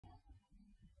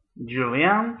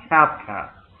Juliane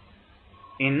Koepcke.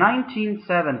 In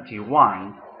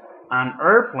 1971, an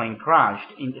airplane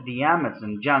crashed into the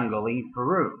Amazon jungle in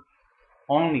Peru.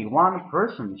 Only one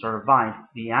person survived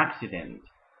the accident.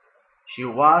 She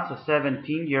was a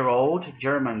 17-year-old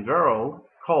German girl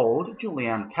called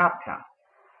Juliane Koepcke.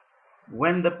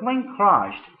 When the plane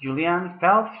crashed, Juliane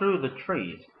fell through the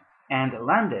trees and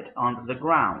landed on the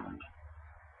ground.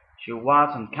 She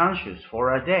was unconscious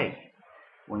for a day.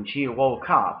 When she woke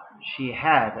up, she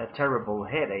had a terrible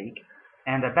headache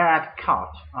and a bad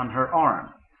cut on her arm,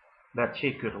 but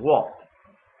she could walk.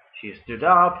 She stood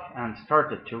up and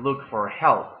started to look for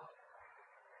help.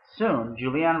 Soon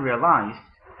Juliane realized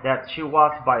that she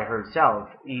was by herself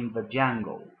in the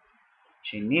jungle.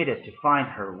 She needed to find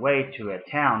her way to a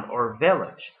town or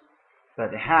village,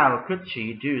 but how could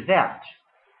she do that?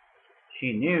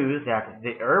 She knew that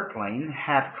the airplane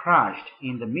had crashed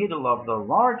in the middle of the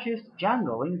largest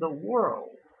jungle in the world.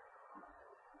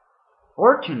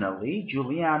 Fortunately,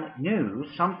 Juliane knew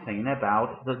something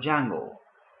about the jungle.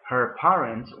 Her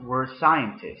parents were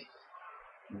scientists.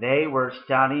 They were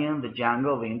studying the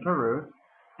jungle in Peru,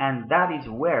 and that is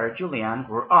where Juliane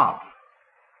grew up.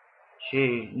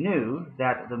 She knew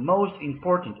that the most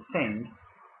important thing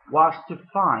was to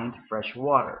find fresh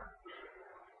water.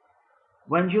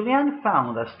 When Juliane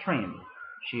found a stream,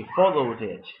 she followed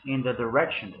it in the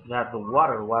direction that the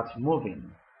water was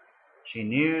moving. She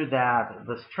knew that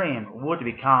the stream would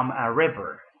become a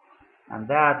river, and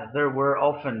that there were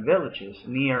often villages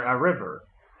near a river.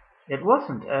 It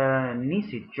wasn't an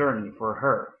easy journey for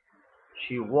her.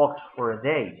 She walked for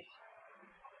days.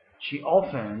 She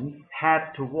often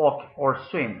had to walk or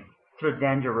swim through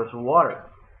dangerous water,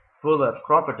 full of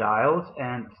crocodiles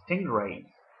and stingrays.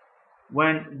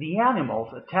 When the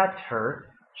animals attacked her,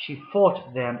 she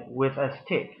fought them with a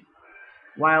stick.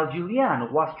 While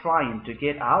Juliane was trying to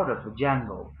get out of the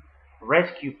jungle,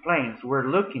 rescue planes were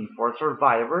looking for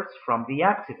survivors from the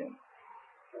accident.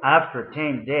 After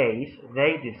 10 days,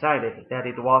 they decided that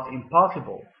it was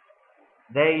impossible.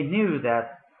 They knew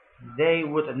that they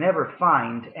would never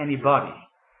find anybody.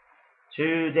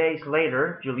 2 days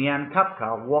later, Juliane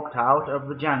Koepcke walked out of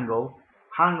the jungle,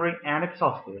 hungry and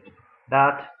exhausted,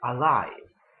 but alive.